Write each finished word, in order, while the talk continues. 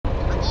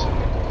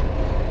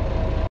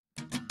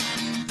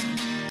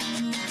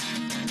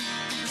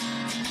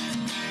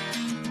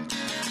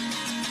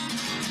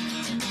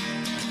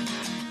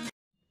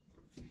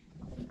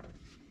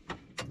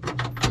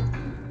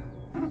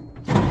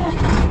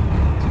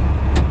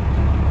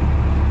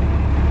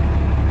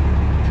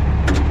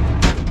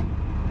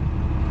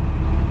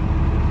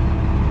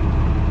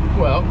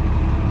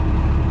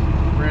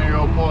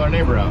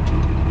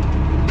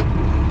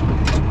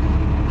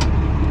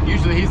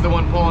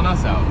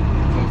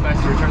It's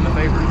nice to return the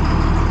favor.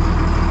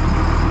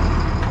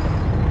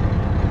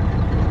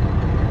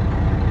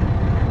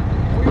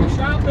 Well, your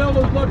shop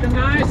builder's looking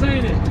nice,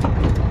 ain't it?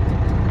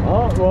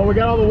 Oh, well, we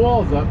got all the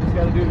walls up. Just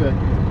got to do the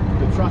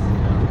trusses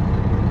now.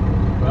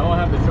 But I won't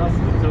have the trusses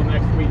until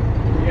next week.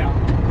 Yeah.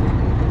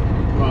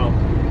 Well,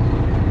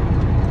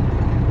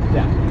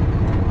 yeah.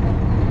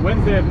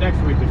 Wednesday of next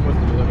week they're supposed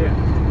to deliver. Yeah.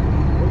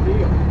 What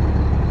deal?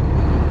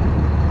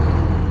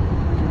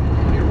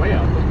 You're way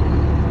out there.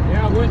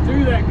 Yeah, I went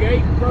through that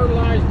gate,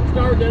 fertilized,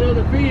 started that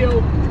other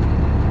field.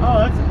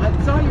 Oh, I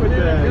saw you with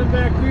Then I come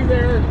back through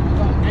there,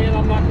 and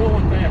I'm not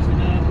going fast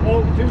enough.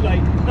 Oh, too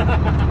late.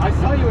 I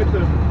saw you with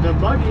the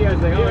buggy. I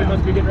was like, oh, they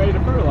must be getting ready to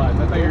fertilize.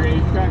 I thought you were going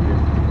to use a tractor.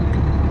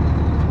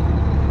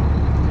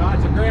 No,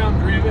 it's a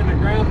ground driven. The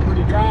ground's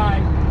pretty dry.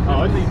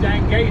 Oh, it's these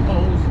dang gate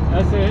holes.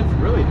 That's it. It's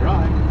really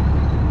dry.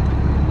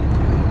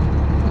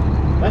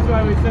 That's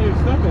why we said it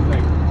was stuck. It's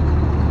like,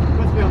 it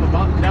must be on the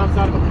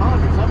downside of a pond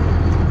or something.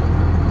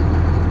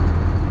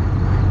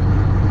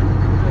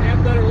 I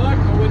have better luck,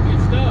 I wouldn't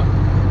get stuck.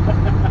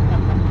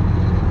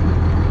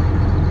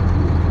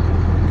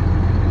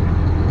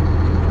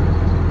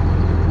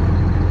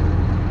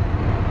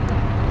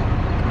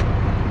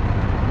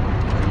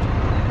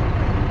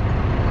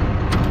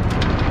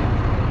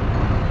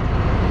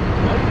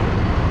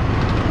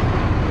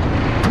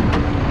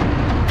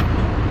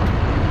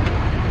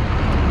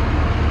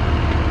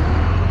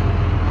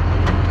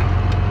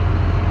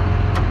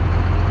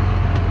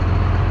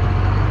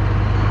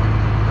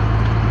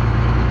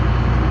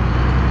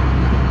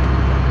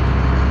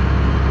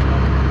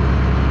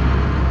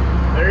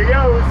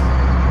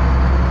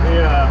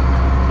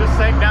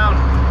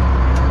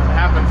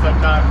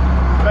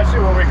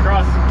 Especially when we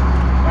cross,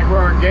 like where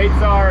our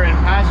gates are and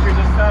pastures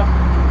and stuff.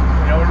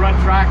 You know, we run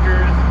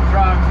tractors,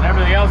 trucks, and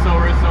everything else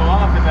over it so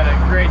often that it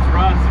creates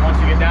ruts. And once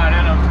you get down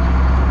in them,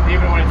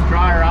 even when it's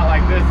drier out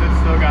like this, it's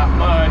still got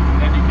mud,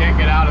 and you can't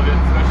get out of it,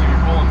 especially if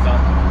you're pulling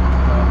something.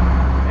 So,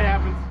 it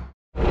happens.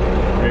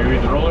 Ready to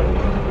use the roller?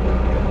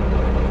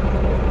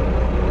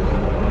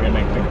 We're gonna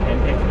make big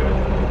pancakes to it.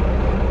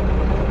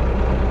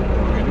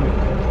 What are we gonna do with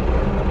it?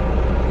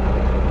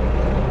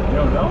 You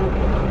don't know?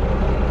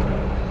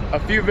 A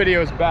few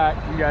videos back,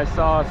 you guys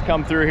saw us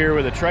come through here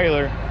with a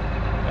trailer,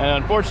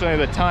 and unfortunately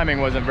the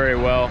timing wasn't very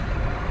well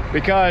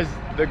because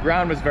the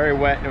ground was very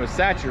wet and it was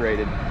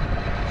saturated.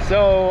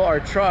 So our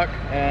truck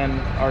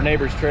and our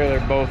neighbor's trailer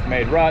both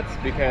made ruts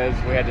because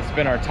we had to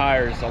spin our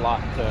tires a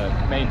lot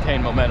to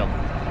maintain momentum.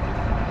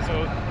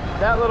 So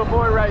that little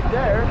boy right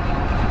there,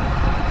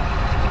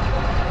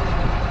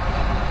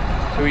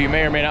 who you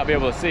may or may not be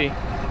able to see,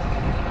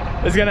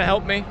 is gonna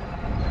help me,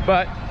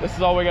 but this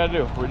is all we gotta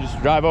do. We just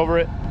drive over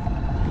it.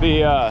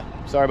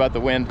 Sorry about the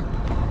wind.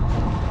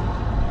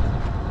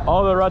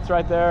 All the ruts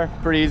right there,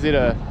 pretty easy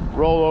to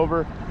roll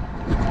over.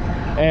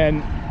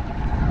 And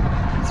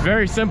it's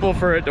very simple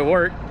for it to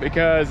work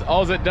because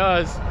all it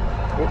does,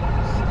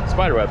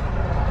 spiderweb.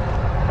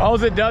 All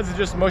it does is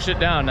just mush it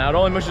down. Now it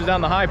only mushes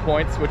down the high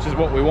points, which is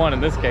what we want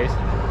in this case.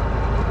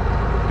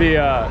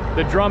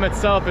 The drum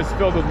itself is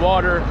filled with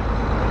water.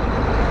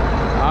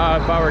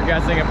 If I were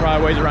guessing, it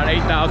probably weighs around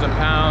 8,000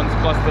 pounds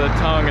plus the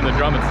tongue and the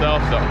drum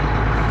itself. So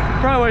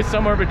probably weighs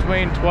somewhere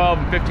between 12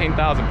 and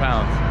 15,000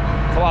 pounds.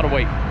 It's a lot of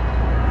weight.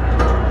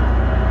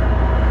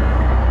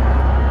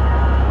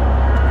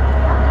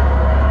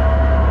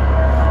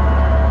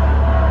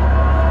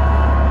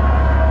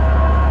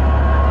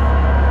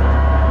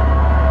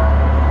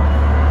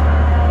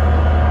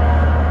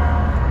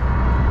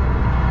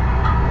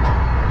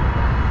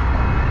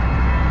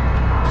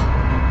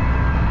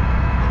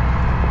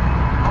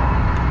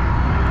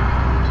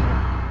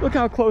 Look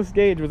how close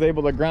Gage was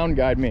able to ground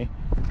guide me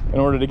in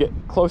order to get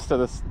close to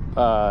this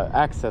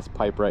access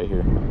pipe right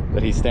here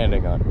that he's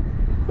standing on.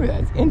 Look at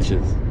that, it's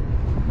inches.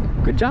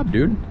 Good job,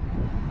 dude.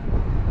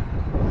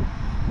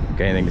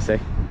 Got anything to say?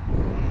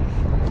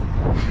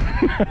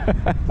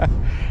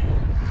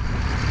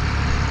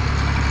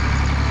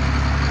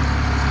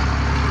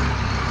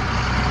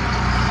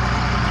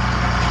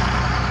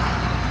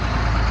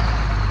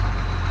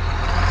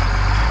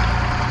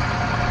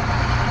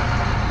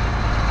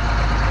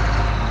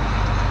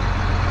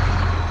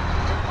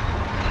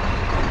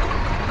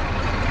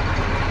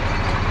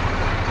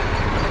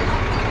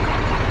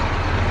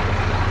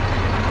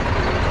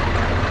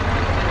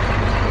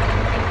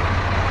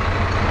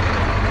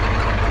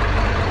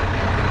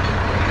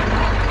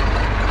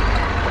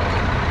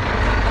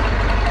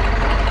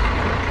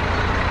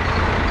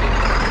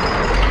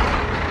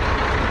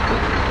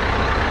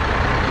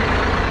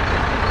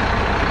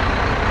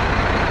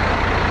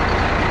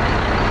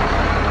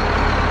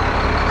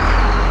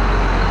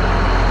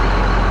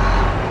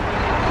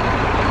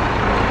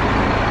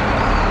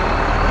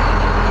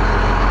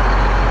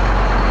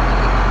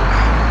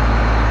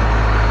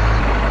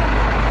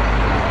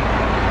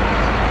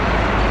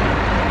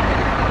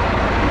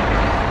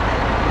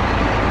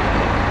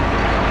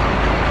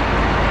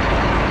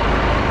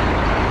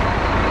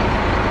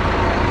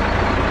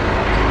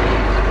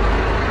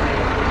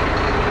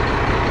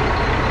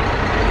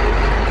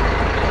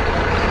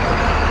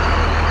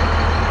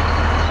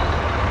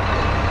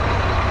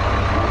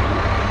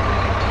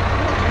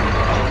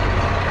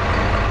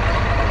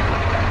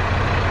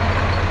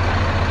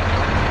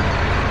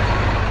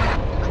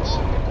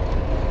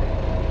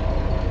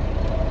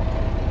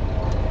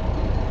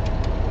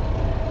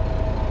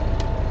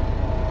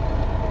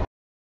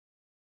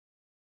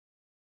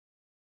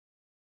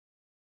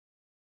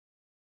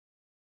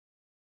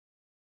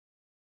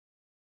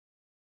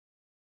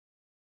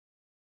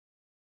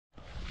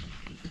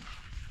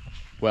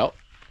 Well,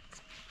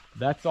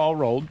 that's all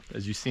rolled,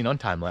 as you've seen on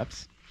time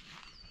lapse.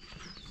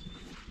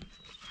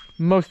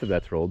 Most of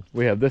that's rolled.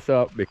 We have this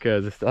up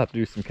because I still have to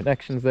do some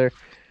connections there,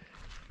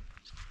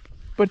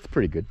 but it's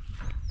pretty good.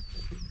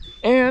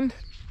 And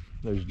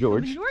there's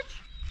George.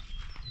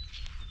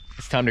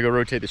 It's time to go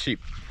rotate the sheep.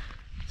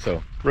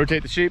 So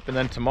rotate the sheep, and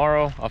then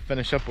tomorrow I'll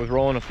finish up with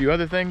rolling a few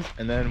other things,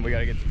 and then we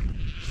gotta get.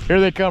 Here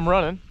they come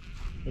running.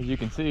 As you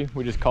can see,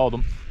 we just called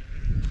them.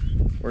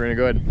 We're gonna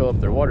go ahead and fill up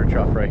their water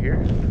trough right here.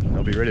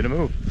 They'll be ready to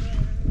move.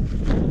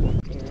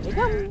 Here they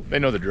come. They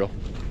know the drill.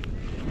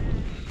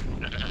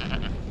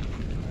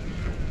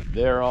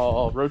 They're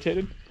all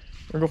rotated.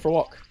 We're gonna go for a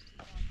walk.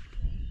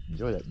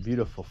 Enjoy that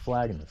beautiful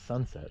flag in the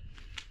sunset.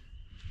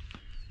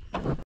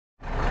 All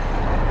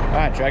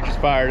right, tractor's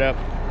fired up.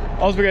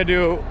 All we gotta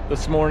do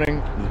this morning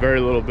is very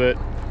little bit.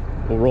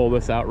 We'll roll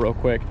this out real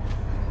quick.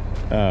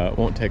 It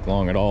won't take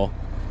long at all.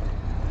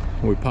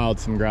 We piled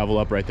some gravel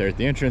up right there at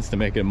the entrance to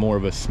make it more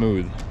of a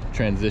smooth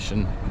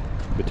transition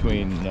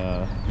between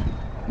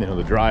you know,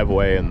 the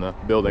driveway and the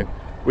building.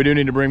 We do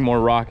need to bring more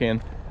rock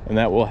in, and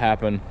that will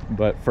happen,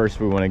 but first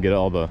we want to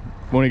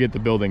get the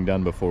building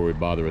done before we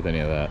bother with any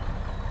of that.